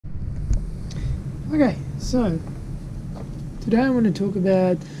Okay, so today I want to talk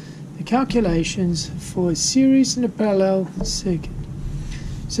about the calculations for a series and a parallel circuit.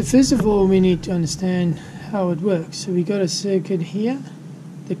 So first of all, we need to understand how it works. So we got a circuit here,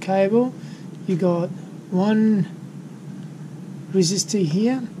 the cable, you got one resistor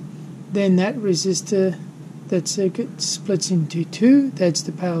here, then that resistor, that circuit splits into two, that's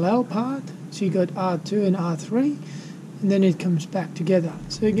the parallel part. So you got R2 and R3, and then it comes back together.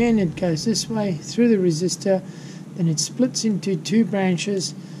 So again, it goes this way through the resistor, then it splits into two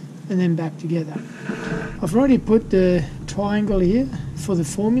branches and then back together. I've already put the triangle here for the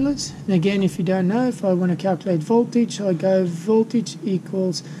formulas, and again, if you don't know, if I want to calculate voltage, I go voltage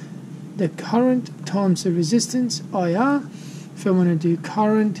equals the current times the resistance, IR. If I want to do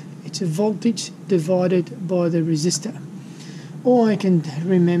current, it's a voltage divided by the resistor. Or I can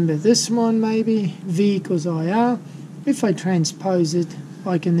remember this one maybe, V equals IR. If I transpose it,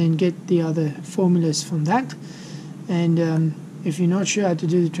 I can then get the other formulas from that. And if you're not sure how to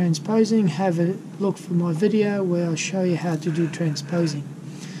do the transposing, have a look for my video where I show you how to do transposing.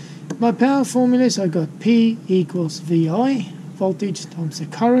 My power formulas, I got P equals VI, voltage times the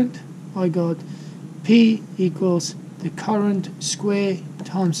current. I got P equals the current square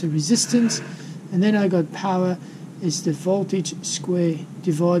times the resistance. And then I got power is the voltage square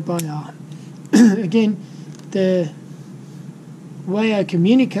divided by R. Again, the way I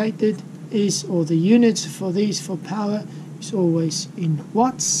communicate it is, or the units for these for power is always in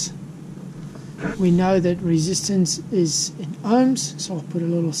watts. We know that resistance is in ohms, so I'll put a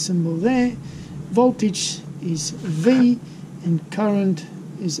little symbol there. Voltage is V and current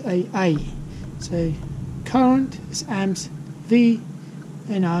is AA. So current is amps, V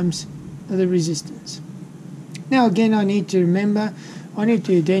and ohms are the resistance. Now again, I need to remember, I need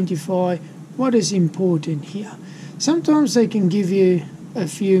to identify what is important here. Sometimes they can give you a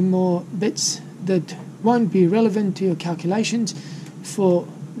few more bits that won't be relevant to your calculations for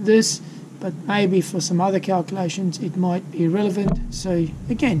this, but maybe for some other calculations it might be relevant. So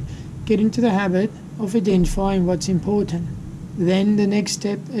again, get into the habit of identifying what's important. Then the next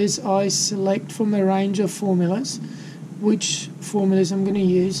step is I select from a range of formulas which formulas I'm going to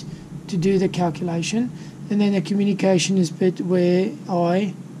use to do the calculation, and then the communication is bit where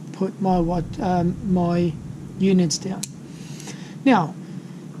I put my units down. Now,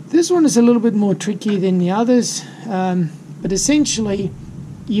 this one is a little bit more tricky than the others, but essentially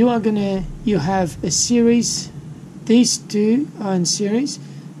you have a series. These two are in series,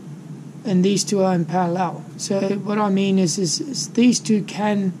 and these two are in parallel. So what I mean is these two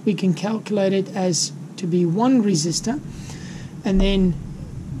we can calculate it as to be one resistor, and then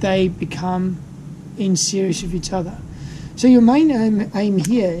they become in series with each other. So your main aim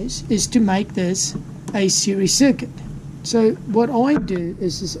here is to make this a series circuit. So what I do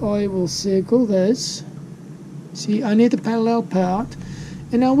is I will circle this, see only the parallel part,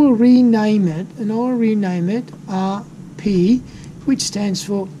 and I will rename it, RP, which stands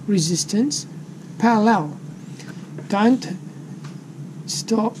for resistance parallel. Don't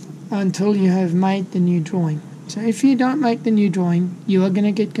stop until you have made the new drawing. So if you don't make the new drawing, you are going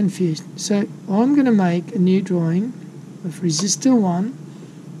to get confused. So I'm going to make a new drawing of resistor 1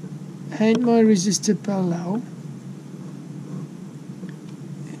 and my resistor parallel.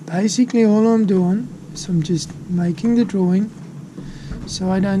 And basically all I'm doing is I'm just making the drawing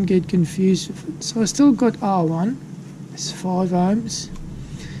so I don't get confused with it. So I still got R1, it's 5 ohms.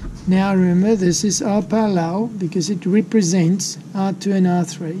 Now remember, this is R parallel because it represents R2 and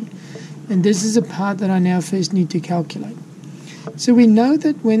R3. And this is a part that I now first need to calculate. So we know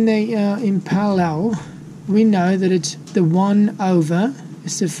that when they are in parallel, we know that it's the 1 over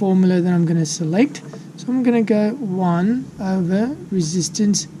is the formula that I'm going to select. So I'm going to go 1 over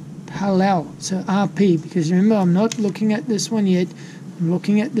resistance parallel, so RP, because remember I'm not looking at this one yet, I'm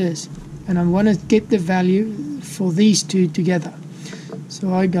looking at this, and I want to get the value for these two together.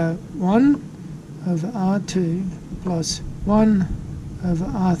 So I go 1 over R2 plus 1 over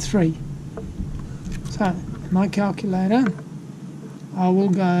R3. So my calculator, I will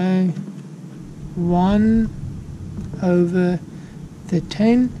go 1 over the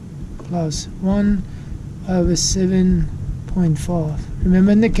 10 plus 1 over 7.5.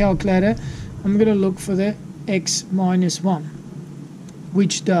 Remember, in the calculator, I'm going to look for the x minus 1,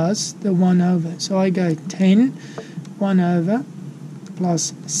 which does the 1 over. So I go 10, 1 over,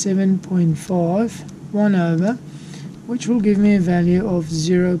 plus 7.5, 1 over, which will give me a value of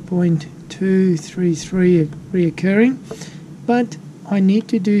 0.233 reoccurring. But I need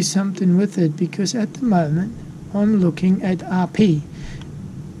to do something with it because at the moment I'm looking at RP,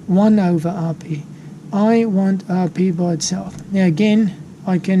 1 over RP. I want RP by itself. Now again,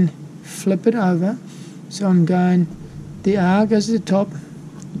 I can flip it over. So I'm going, the R goes to the top,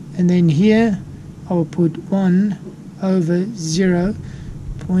 and then here I will put 1 over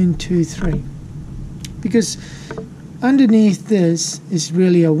 0.23, because underneath this is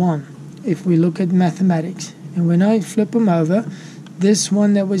really a 1 if we look at mathematics. And when I flip them over, this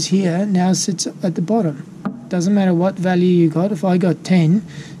one that was here now sits at the bottom. Doesn't matter what value you got. If I got 10,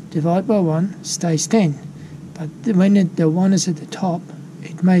 divide by 1, stays 10. But when the 1 is at the top,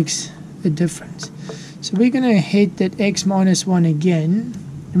 it makes a difference. So we're going to hit that x minus 1 again.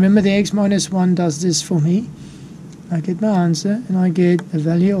 Remember, the x minus 1 does this for me. I get my answer, and I get a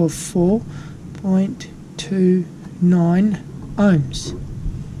value of 4.29 ohms.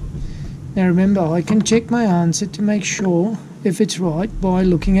 Now remember, I can check my answer to make sure if it's right by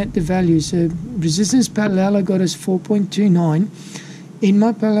looking at the values. So resistance parallel I got is 4.29. In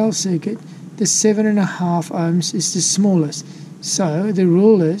my parallel circuit, the 7.5 ohms is the smallest. So the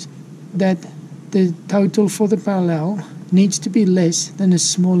rule is that the total for the parallel needs to be less than the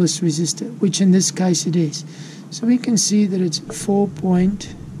smallest resistor, which in this case it is. So we can see that it's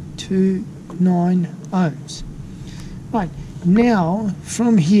 4.29 ohms. Right, now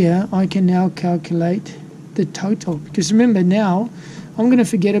from here I can now calculate the total, because remember, now I'm going to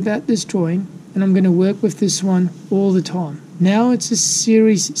forget about this drawing and I'm going to work with this one all the time. Now it's a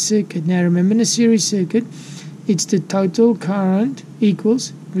series circuit. Now remember, in a series circuit, it's the total current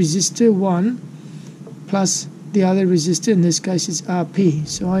equals resistor 1 plus the other resistor. In this case it's RP.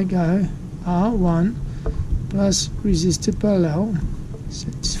 So I go R1 plus resistor parallel, so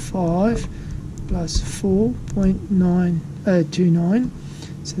it's 5 plus 4.29,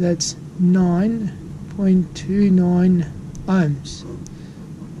 so that's 9.29 ohms.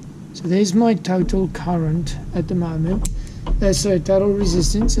 So there's my total current at the moment. So total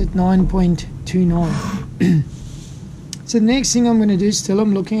resistance at 9.29. So the next thing I'm going to do, still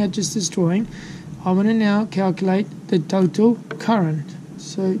I'm looking at just this drawing, I want to now calculate the total current.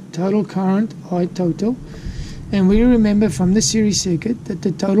 So total current, I total. And we remember from the series circuit that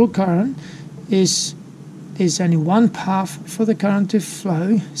the total current is there's only one path for the current to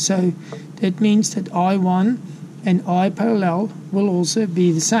flow. So that means that I1 and I parallel will also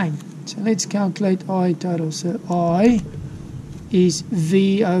be the same. So let's calculate I total. So I is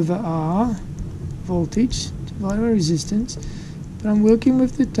V over R, voltage, divided by resistance. But I'm working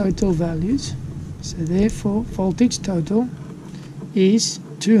with the total values. So therefore, voltage total is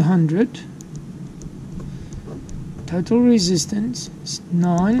 200. Total resistance is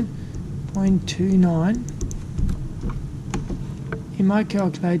 9.29. In my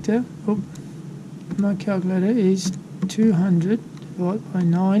calculator, is 200 divided by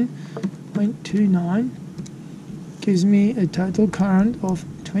 9.29, gives me a total current of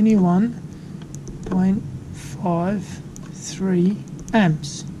 21.53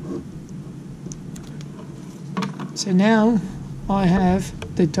 amps. So now I have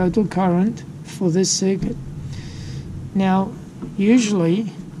the total current for this circuit. Now,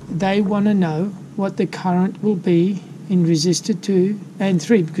 usually they want to know what the current will be in resistor 2 and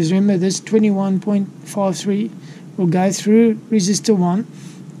 3, because remember, this 21.53 will go through resistor 1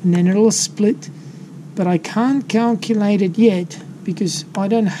 and then it'll split, but I can't calculate it yet because I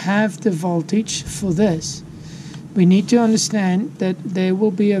don't have the voltage for this. We need to understand that there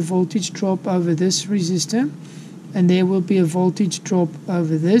will be a voltage drop over this resistor and there will be a voltage drop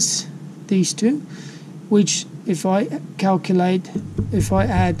over these two, which if I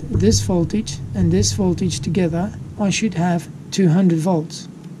add this voltage and this voltage together, I should have 200 volts.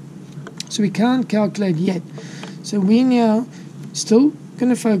 So we can't calculate yet. So we now still going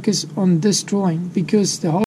to focus on this drawing, because the whole